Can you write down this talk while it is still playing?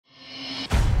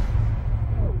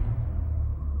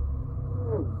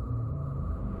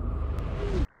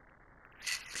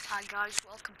guys,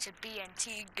 welcome to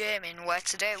BNT Gaming, where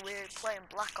today we're playing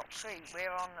Black Ops 3.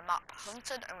 We're on the map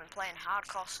Hunted and we're playing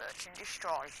Hardcore Search and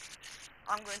Destroy.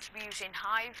 I'm going to be using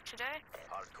Hive today.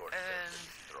 Hardcore Search and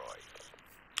Destroy.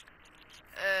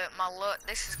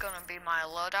 This is going to be my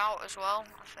loadout as well,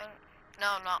 I think.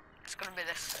 No, not. It's going to be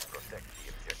this. Protect the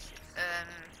objectives.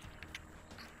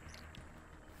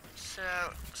 So,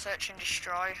 Search and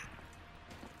Destroy.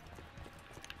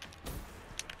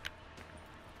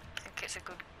 I think it's a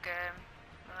good game,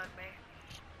 like me.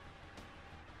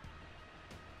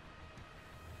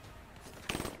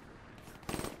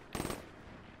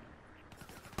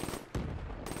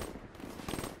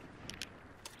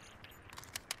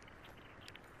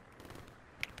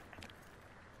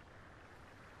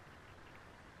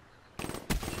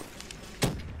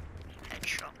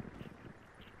 Headshot.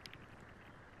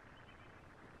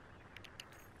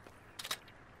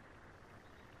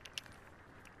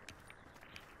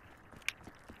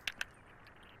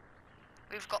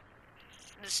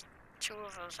 There's 2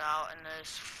 of us out and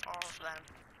there's 4 of them.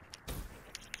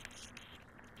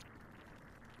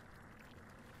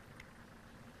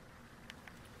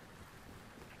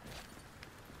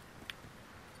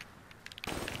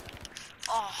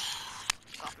 Oh,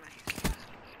 got me.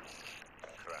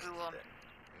 Crush We won. them.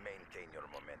 Maintain your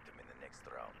momentum in the next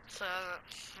round. So,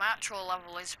 my actual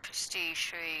level is Prestige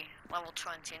 3, level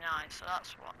 29, so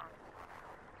that's what I'm...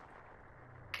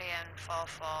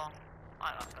 KN44,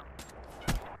 like that gun.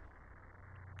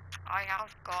 I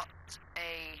have got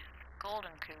a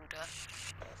golden Cuda.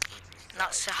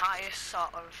 That's the highest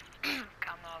sort of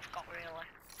camo I've got really.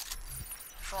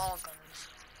 For all guns.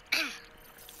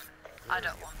 I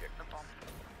don't want the bomb.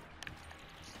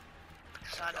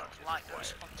 Because I don't like the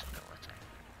responsibility.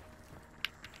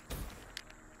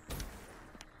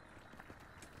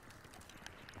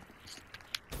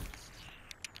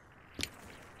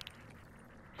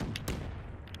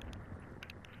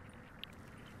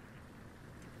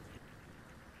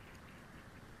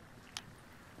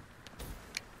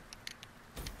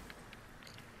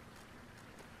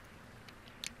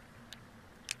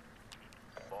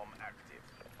 Bomb active.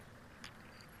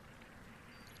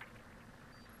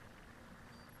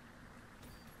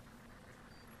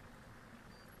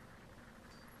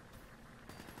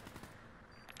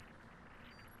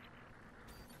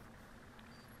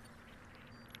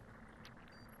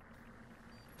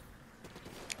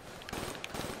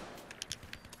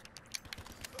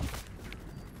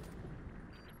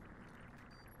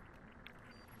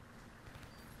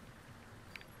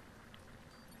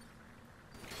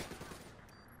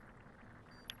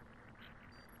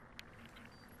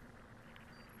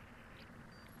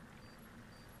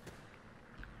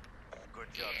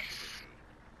 Good job, CBT.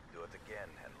 Do it again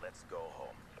and let's go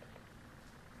home.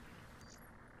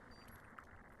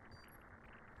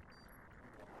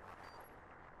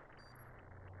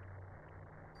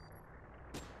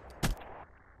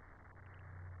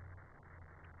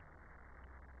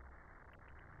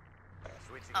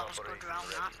 Switching That was good operation round,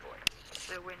 ready that. point.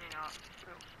 We're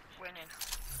winning,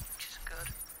 which is good.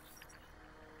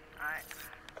 Right,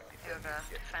 you're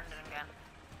defending again.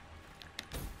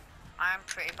 I'm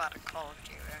pretty bad at Call of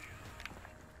Duty.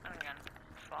 And again,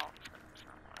 fault. It's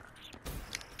not worse.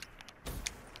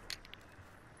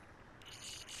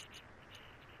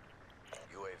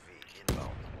 UAV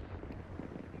inbound.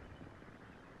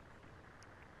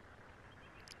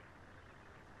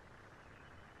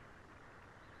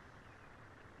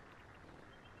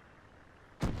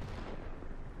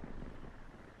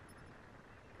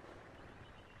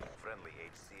 Friendly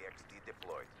HCXD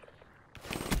deployed.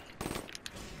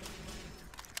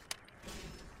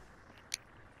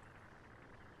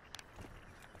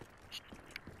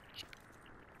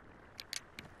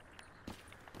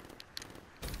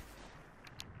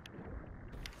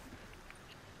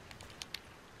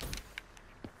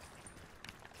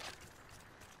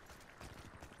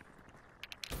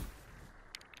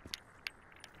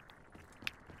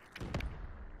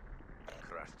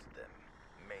 Crushed them.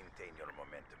 Maintain your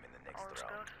momentum in the next All's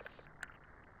round. good.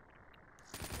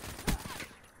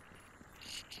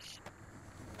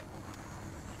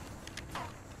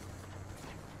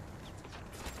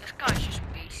 This guy's just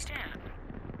beasting.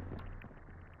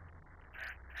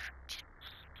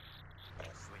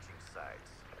 Switching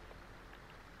sides.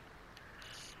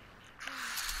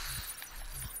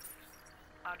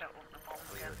 I don't want the bomb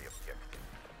Clear again. the objective.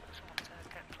 Someone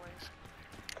take it, please.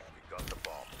 We got the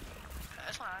bomb.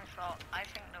 That's what I thought. I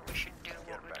think that we should do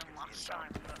what we done last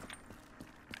time, but...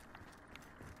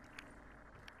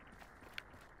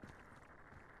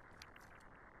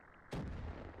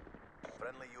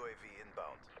 Friendly UAV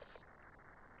inbound.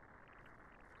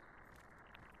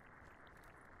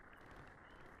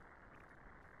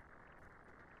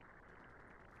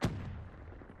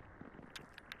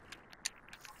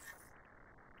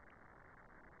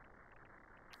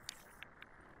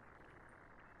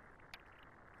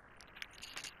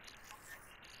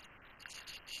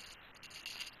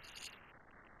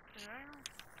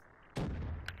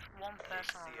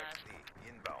 there's someone there. CXD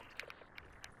inbound.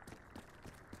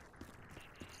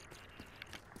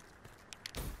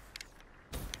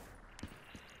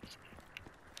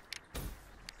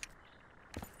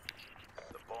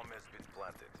 The bomb has been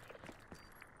planted.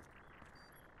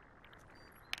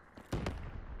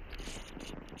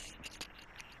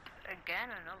 Again,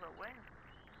 another win.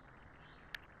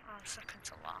 I'm second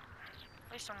to last.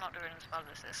 At least I'm not doing as bad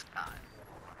as this guy.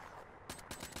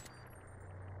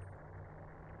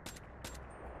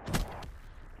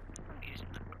 I'm using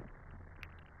the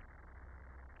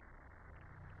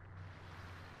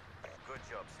Good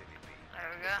job, CDP. There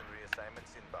we go.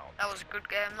 Reassignments inbound. That was a good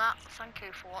game, that. Thank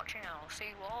you for watching, and I'll see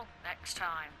you all next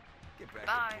time. Get back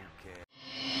Bye. to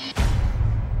boot camp.